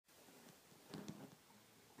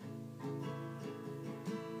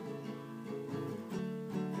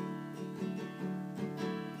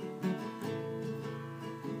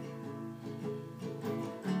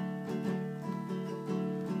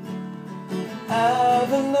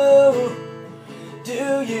Avenue,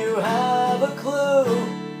 do you have a clue?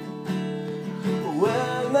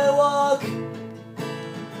 When they walk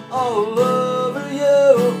all over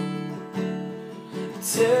you,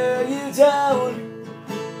 tear you down,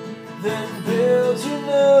 then build you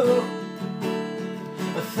new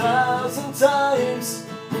 1,000 times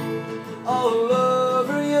all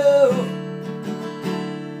over you.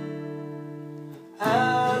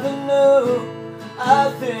 Avenue,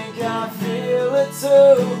 I think I feel it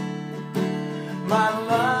too. My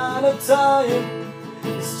line of time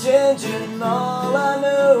is changing all I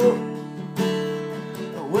knew.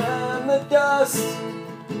 When the dust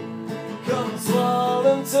comes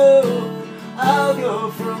falling too, I'll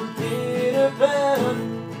go from Peter Pan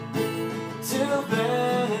to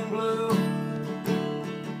Ben in Blue.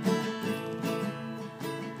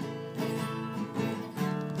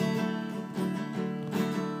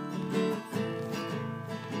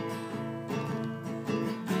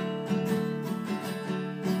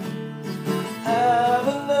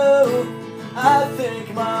 Avenue, I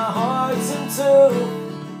think my heart's in two.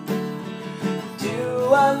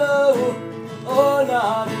 Do I know or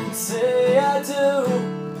not, and say I do?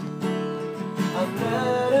 I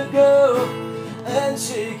let her go and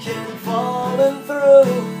she came falling through.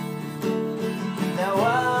 Now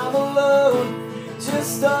I'm alone,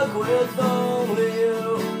 just stuck with only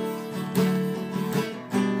you.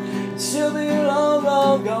 She'll be long,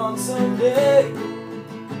 long gone someday,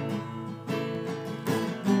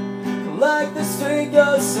 like the street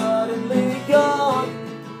goes suddenly gone.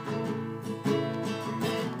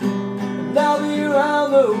 And I'll be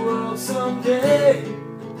around the world someday,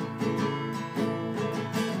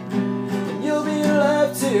 and you'll be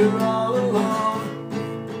left here all alone.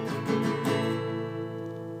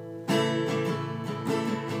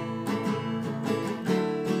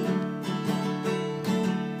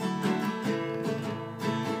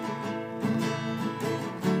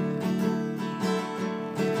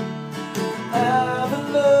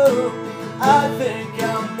 Avenue, I think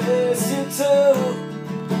I'll miss you too.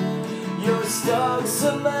 You're stuck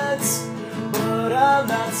cement, but I'm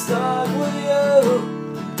not stuck with you.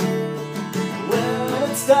 When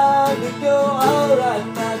it's time to go, alright